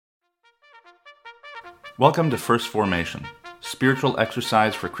Welcome to First Formation, spiritual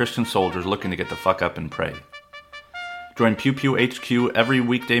exercise for Christian soldiers looking to get the fuck up and pray. Join Pew Pew HQ every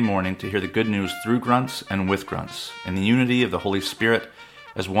weekday morning to hear the good news through grunts and with grunts, in the unity of the Holy Spirit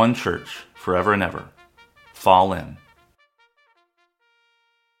as one church, forever and ever. Fall in.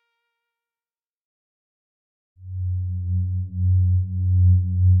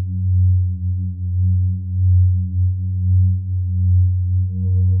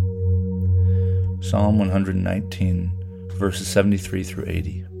 Psalm 119, verses 73 through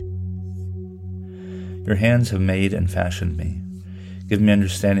 80. Your hands have made and fashioned me. Give me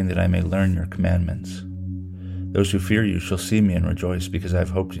understanding that I may learn your commandments. Those who fear you shall see me and rejoice, because I have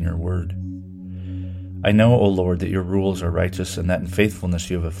hoped in your word. I know, O Lord, that your rules are righteous, and that in faithfulness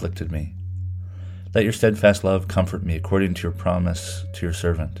you have afflicted me. Let your steadfast love comfort me, according to your promise to your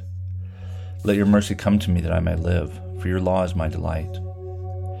servant. Let your mercy come to me, that I may live, for your law is my delight.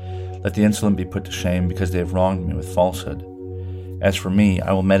 Let the insolent be put to shame, because they have wronged me with falsehood. As for me,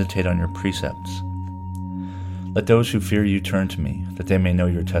 I will meditate on your precepts. Let those who fear you turn to me, that they may know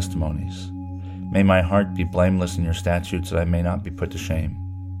your testimonies. May my heart be blameless in your statutes, that I may not be put to shame.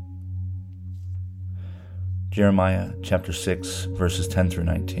 Jeremiah chapter 6, verses 10 through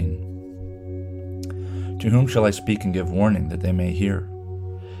 19. To whom shall I speak and give warning, that they may hear?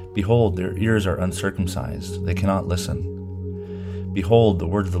 Behold, their ears are uncircumcised, they cannot listen. Behold, the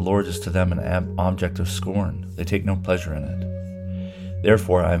word of the Lord is to them an object of scorn. They take no pleasure in it.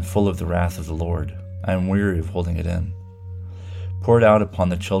 Therefore I am full of the wrath of the Lord. I am weary of holding it in. Pour it out upon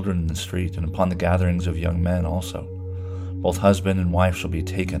the children in the street, and upon the gatherings of young men also. Both husband and wife shall be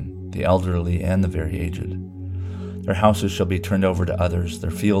taken, the elderly and the very aged. Their houses shall be turned over to others,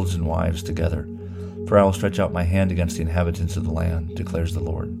 their fields and wives together. For I will stretch out my hand against the inhabitants of the land, declares the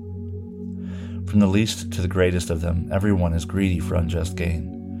Lord. From the least to the greatest of them, everyone is greedy for unjust gain.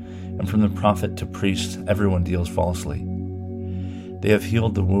 And from the prophet to priest, everyone deals falsely. They have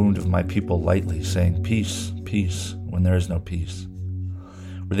healed the wound of my people lightly, saying, Peace, peace, when there is no peace.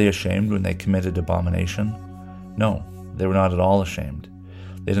 Were they ashamed when they committed abomination? No, they were not at all ashamed.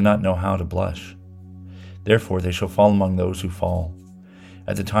 They did not know how to blush. Therefore they shall fall among those who fall.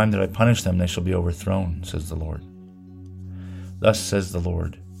 At the time that I punish them, they shall be overthrown, says the Lord. Thus says the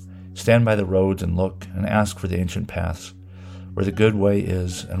Lord, stand by the roads and look, and ask for the ancient paths, where the good way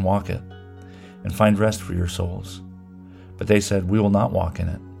is, and walk it, and find rest for your souls. But they said, we will not walk in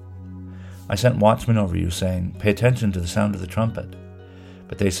it. I sent watchmen over you, saying, pay attention to the sound of the trumpet.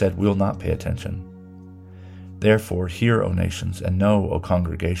 But they said, we will not pay attention. Therefore hear, O nations, and know, O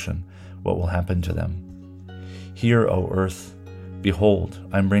congregation, what will happen to them. Hear, O earth, behold,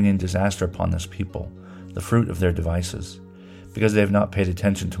 I am bringing disaster upon this people, the fruit of their devices, because they have not paid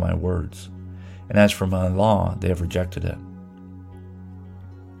attention to my words, and as for my law, they have rejected it.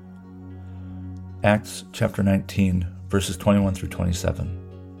 Acts chapter 19, verses 21 through 27.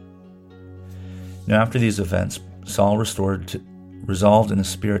 Now after these events, Saul resolved in his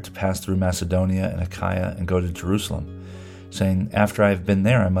spirit to pass through Macedonia and Achaia and go to Jerusalem, saying, after I have been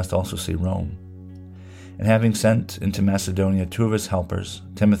there, I must also see Rome. And having sent into Macedonia two of his helpers,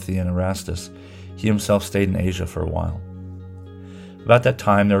 Timothy and Erastus, he himself stayed in Asia for a while. About that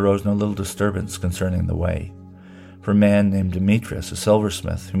time there arose no little disturbance concerning the way. For a man named Demetrius, a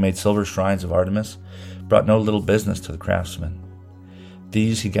silversmith, who made silver shrines of Artemis, brought no little business to the craftsmen.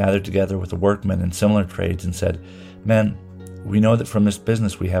 These he gathered together with the workmen in similar trades and said, men, we know that from this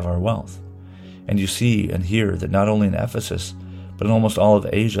business we have our wealth. And you see and hear that not only in Ephesus, but in almost all of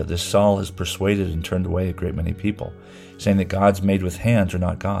Asia, this Saul has persuaded and turned away a great many people, saying that gods made with hands are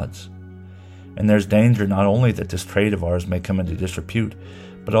not gods. And there's danger not only that this trade of ours may come into disrepute,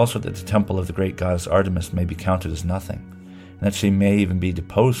 but also that the temple of the great goddess Artemis may be counted as nothing, and that she may even be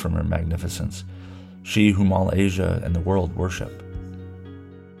deposed from her magnificence, she whom all Asia and the world worship.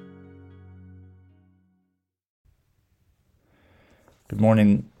 Good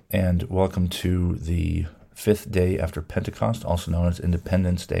morning, and welcome to the fifth day after Pentecost, also known as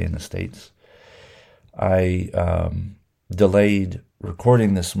Independence Day in the States. I delayed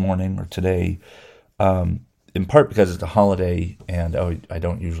recording this morning or today, in part because it's a holiday, and I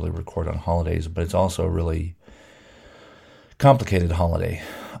don't usually record on holidays, but it's also a really complicated holiday.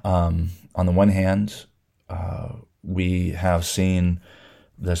 On the one hand, we have seen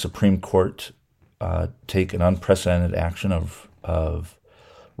the Supreme Court take an unprecedented action of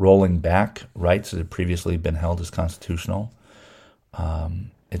rolling back rights that had previously been held as constitutional.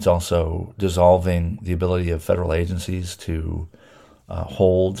 It's also dissolving the ability of federal agencies to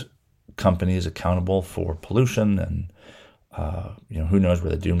hold companies accountable for pollution, and who knows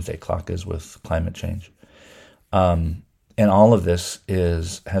where the doomsday clock is with climate change. And all of this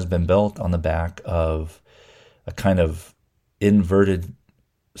has been built on the back of a kind of inverted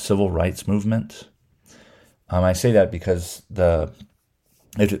civil rights movement. I say that because if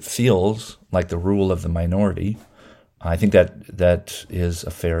it feels like the rule of the minority, I think that is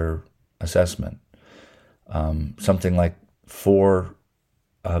a fair assessment. Something like 4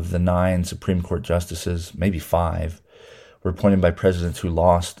 of the 9 Supreme Court justices, maybe 5, were appointed by presidents who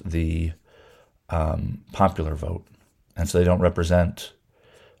lost the popular vote, and so they don't represent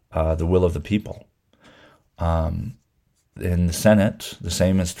the will of the people. In the Senate, the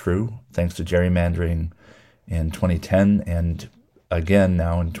same is true, thanks to gerrymandering in 2010 and again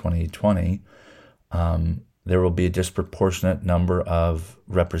now in 2020. There will be a disproportionate number of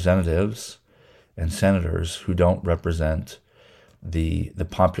representatives and senators who don't represent the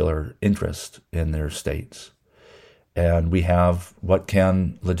popular interest in their states. And we have what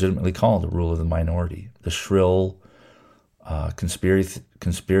can legitimately call the rule of the minority. The shrill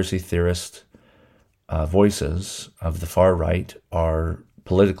conspiracy theorist voices of the far right are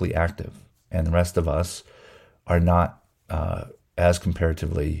politically active, and the rest of us are not as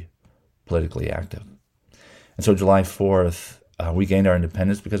comparatively politically active. And so July 4th, we gained our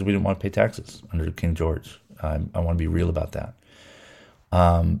independence because we didn't want to pay taxes under King George. I want to be real about that.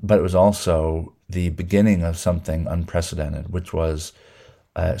 But it was also the beginning of something unprecedented, which was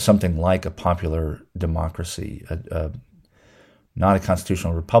something like a popular democracy, not a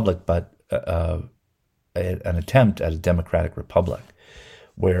constitutional republic, but an attempt at a democratic republic,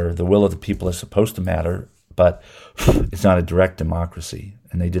 where the will of the people is supposed to matter, but it's not a direct democracy.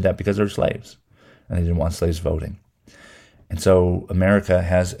 And they did that because they were slaves, and they didn't want slaves voting. And so America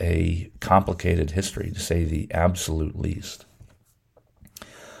has a complicated history, to say the absolute least.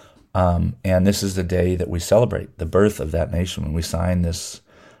 And this is the day that we celebrate the birth of that nation, when we signed this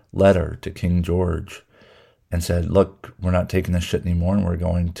letter to King George and said, look, we're not taking this shit anymore, and we're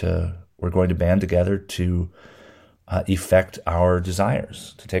going to band together to effect our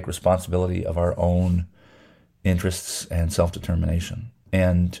desires, to take responsibility of our own interests and self-determination.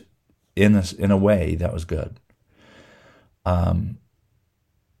 And in a way, that was good.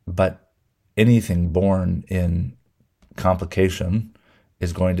 But anything born in complication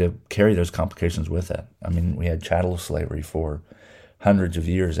is going to carry those complications with it. I mean, we had chattel slavery for hundreds of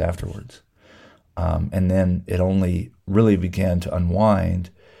years afterwards. And then it only really began to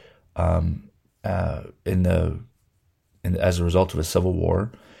unwind as a result of a civil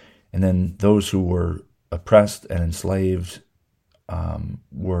war. And then those who were oppressed and enslaved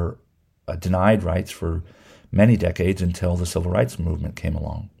were denied rights for many decades until the civil rights movement came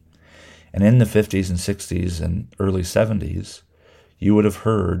along. And in the 50s and 60s and early 70s, you would have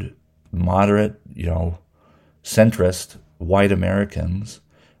heard moderate, centrist white Americans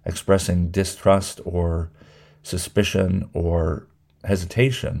expressing distrust or suspicion or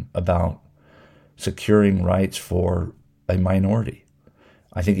hesitation about securing rights for a minority.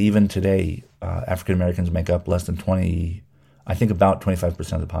 I think even today, African Americans make up less than about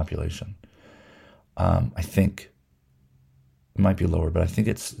 25% of the population. I think it might be lower, but I think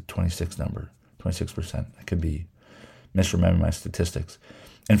it's 26%. I could be misremembering my statistics.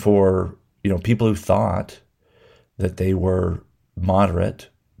 And for people who thought that they were moderate,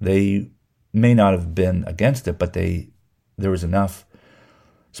 they may not have been against it, but there was enough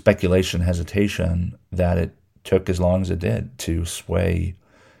speculation, hesitation, that it took as long as it did to sway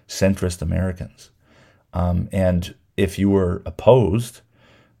centrist Americans. And if you were opposed,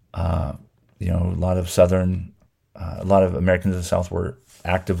 a lot of Americans in the South were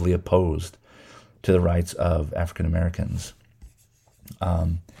actively opposed to the rights of African Americans.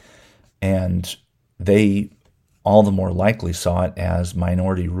 And they all the more likely saw it as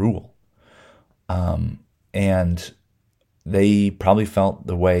minority rule. And they probably felt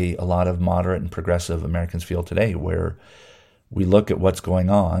the way a lot of moderate and progressive Americans feel today, where we look at what's going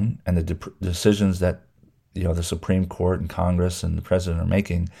on and the decisions that the Supreme Court and Congress and the president are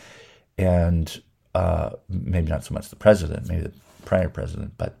making, and maybe not so much the president, maybe the prior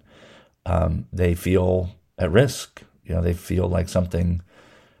president, but they feel at risk. They feel like something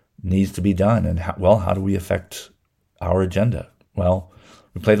needs to be done. And how do we affect our agenda? Well,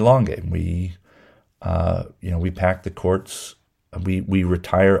 we play the long game. We pack the courts. We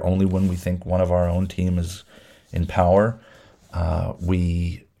retire only when we think one of our own team is in power.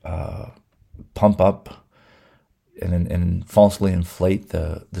 We pump up and falsely inflate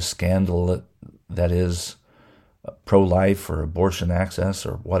the scandal that is pro-life or abortion access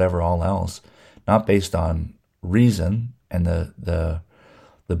or whatever all else, not based on reason and the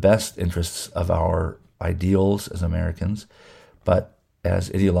best interests of our ideals as Americans, but as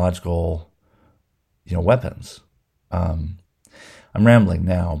ideological weapons. I'm rambling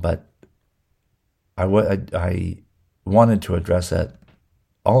now, but I wanted to address that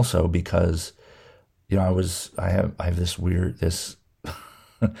also because, I have this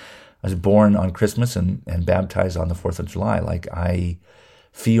I was born on Christmas and baptized on the 4th of July. Like, I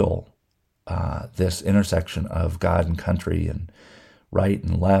feel this intersection of God and country and right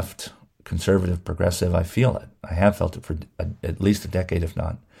and left, conservative, progressive. I feel it. I have felt it for at least a decade, if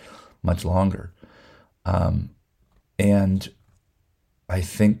not much longer. And I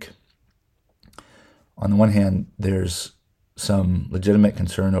think, on the one hand, there's some legitimate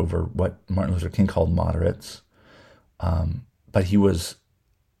concern over what Martin Luther King called moderates. But I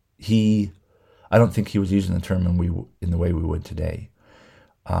don't think he was using the term in the way we would today.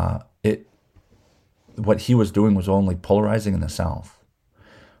 What he was doing was only polarizing in the South.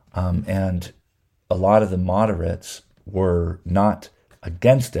 And a lot of the moderates were not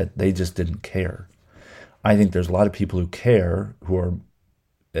against it, they just didn't care. I think there's a lot of people who care, who are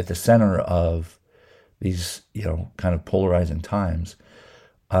at the center of these, kind of polarizing times,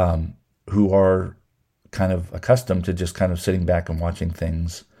 who are kind of accustomed to just kind of sitting back and watching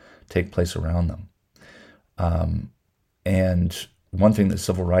things take place around them. And one thing the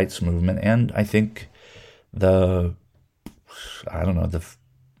civil rights movement, and I think the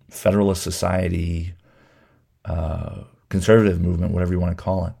Federalist Society, conservative movement, whatever you want to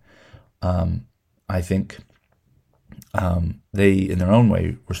call it, I think they, in their own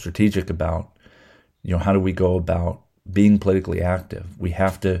way, were strategic about, how do we go about being politically active? We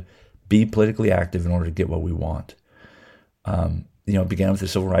have to be politically active in order to get what we want. It began with the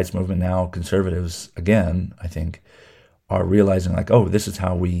civil rights movement. Now conservatives, again, I think, are realizing like, oh, this is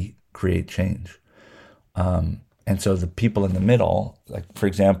how we create change. And so the people in the middle, like, for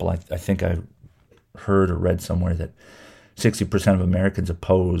example, I think I heard or read somewhere that 60% of Americans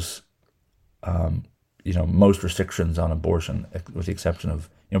oppose, most restrictions on abortion, with the exception of,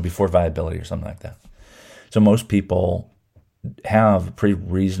 before viability or something like that. So most people have a pretty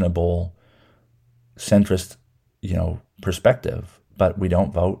reasonable centrist, perspective, but we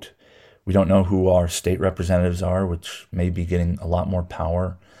don't vote. We don't know who our state representatives are, which may be getting a lot more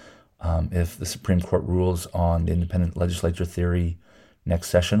power if the Supreme Court rules on the independent legislature theory next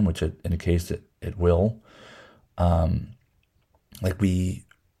session, which it indicates that it will. We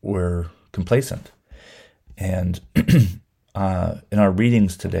were complacent. And in our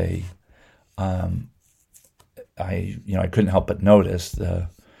readings today, I couldn't help but notice the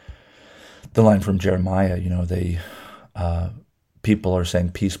line from Jeremiah. People are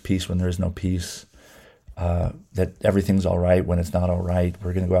saying peace, peace when there is no peace. That everything's all right when it's not all right.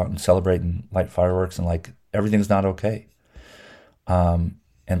 We're going to go out and celebrate and light fireworks, and everything's not okay. And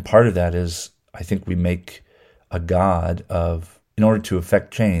part of that is, I think we make a god of, in order to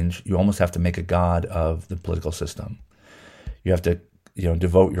affect change, you almost have to make a god of the political system. You have to,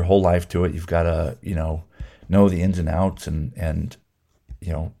 devote your whole life to it. You've got to, know the ins and outs and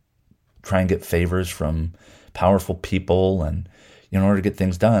try and get favors from powerful people. And in order to get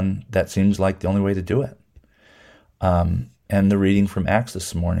things done, that seems like the only way to do it. And the reading from Acts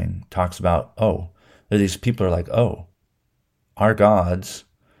this morning talks about, these people are like, our gods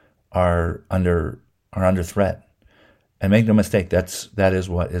are under threat. And make no mistake, that is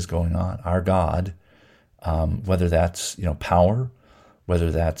what is going on. Our God, whether that's power, whether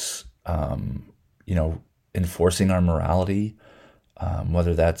that's enforcing our morality,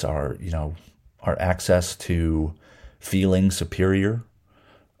 whether that's our access to feeling superior,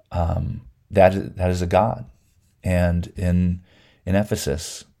 that is a god. And in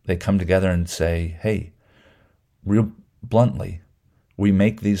Ephesus, they come together and say, hey, real bluntly, we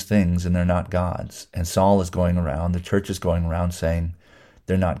make these things and they're not gods. And Saul is going around, the church is going around saying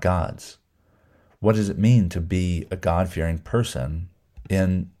they're not gods. What does it mean to be a God-fearing person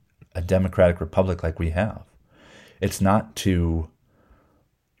in a democratic republic like we have? It's not to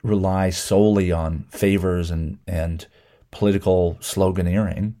rely solely on favors and political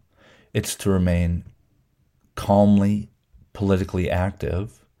sloganeering. It's to remain calmly politically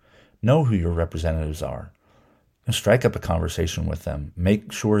active, know who your representatives are, and strike up a conversation with them.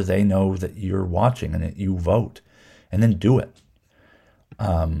 Make sure they know that you're watching and that you vote, and then do it.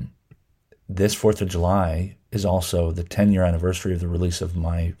 This 4th of July is also the 10-year anniversary of the release of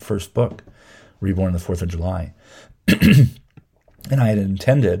my first book, Reborn on the 4th of July. And I had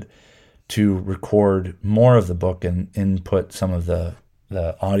intended to record more of the book and input some of the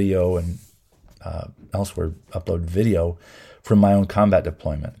audio and elsewhere upload video from my own combat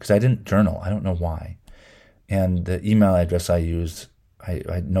deployment, because I didn't journal. I don't know why. And the email address I used,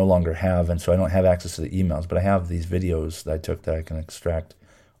 I no longer have, and so I don't have access to the emails, but I have these videos that I took that I can extract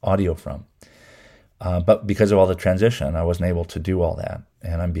audio from. But because of all the transition, I wasn't able to do all that,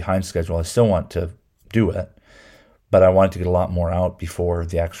 and I'm behind schedule. I still want to do it, but I wanted to get a lot more out before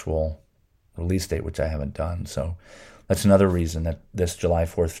the actual release date, which I haven't done. So that's another reason that this July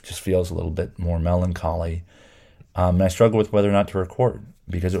 4th just feels a little bit more melancholy. And I struggle with whether or not to record,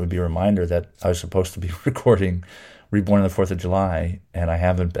 because it would be a reminder that I was supposed to be recording Reborn on the 4th of July, and I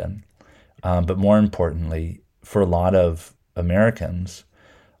haven't been. But more importantly, for a lot of Americans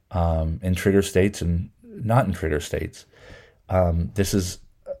in trigger states and not in trigger states, this is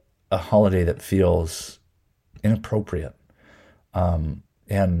a holiday that feels inappropriate.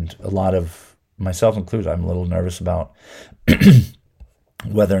 And a lot of, myself included, I'm a little nervous about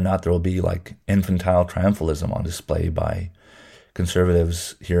whether or not there will be like infantile triumphalism on display by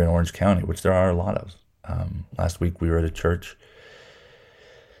conservatives here in Orange County, which there are a lot of. Last week we were at a church,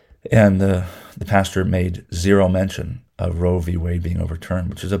 and the pastor made zero mention of Roe v. Wade being overturned,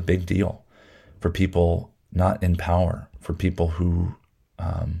 which is a big deal for people not in power, for people who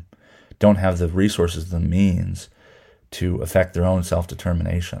don't have the resources, the means to affect their own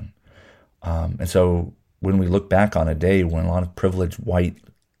self-determination. And so when we look back on a day when a lot of privileged white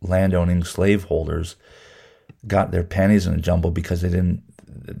landowning slaveholders got their panties in a jumble because they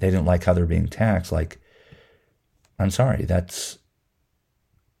didn't like how they're being taxed, like, I'm sorry, that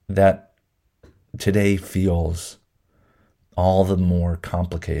today feels all the more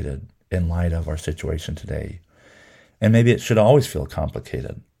complicated in light of our situation today. And maybe it should always feel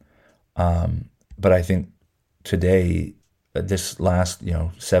complicated. But I think today, this last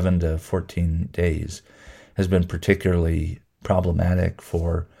 7 to 14 days has been particularly problematic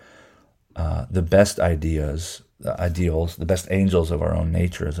for the best ideals, the best angels of our own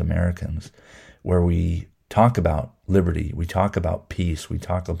nature as Americans, where we talk about liberty, we talk about peace, we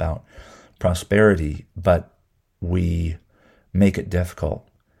talk about prosperity, but we make it difficult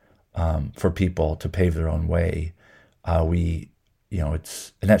for people to pave their own way. And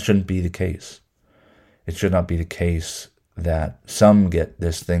that shouldn't be the case. It should not be the case that some get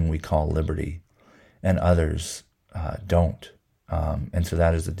this thing we call liberty and others don't. And so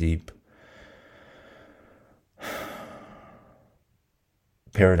that is a deep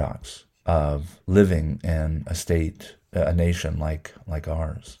paradox of living in a nation like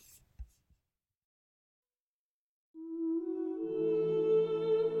ours.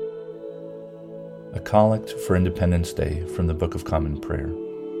 A Collect for Independence Day from the Book of Common Prayer.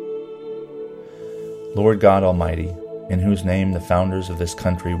 Lord God Almighty, in whose name the founders of this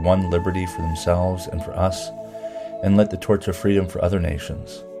country won liberty for themselves and for us, and lit the torch of freedom for other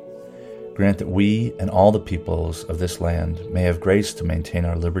nations, grant that we and all the peoples of this land may have grace to maintain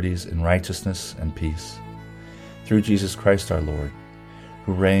our liberties in righteousness and peace. Through Jesus Christ our Lord,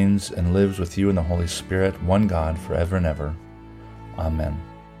 who reigns and lives with you in the Holy Spirit, one God, forever and ever. Amen.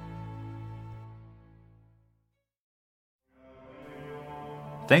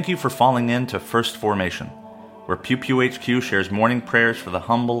 Thank you for falling in to First Formation, where Pew Pew HQ shares morning prayers for the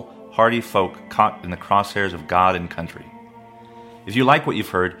humble, hardy folk caught in the crosshairs of God and country. If you like what you've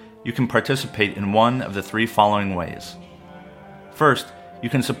heard, you can participate in one of the three following ways. First, you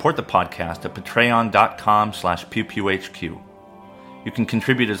can support the podcast at patreon.com/pewpewhq. You can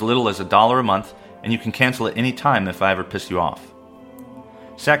contribute as little as $1 a month, and you can cancel at any time if I ever piss you off.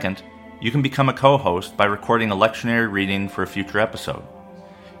 Second, you can become a co-host by recording a lectionary reading for a future episode.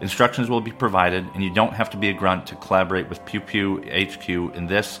 Instructions will be provided, and you don't have to be a grunt to collaborate with Pew Pew HQ in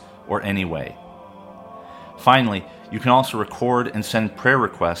this or any way. Finally, you can also record and send prayer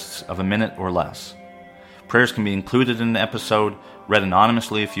requests of a minute or less. Prayers can be included in the episode, read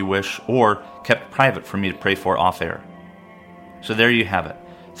anonymously if you wish, or kept private for me to pray for off-air. So there you have it,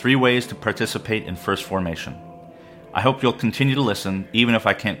 3 ways to participate in First Formation. I hope you'll continue to listen, even if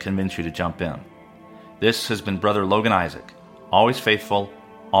I can't convince you to jump in. This has been Brother Logan Isaac, always faithful,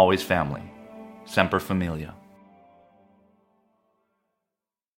 always family. Semper Familia.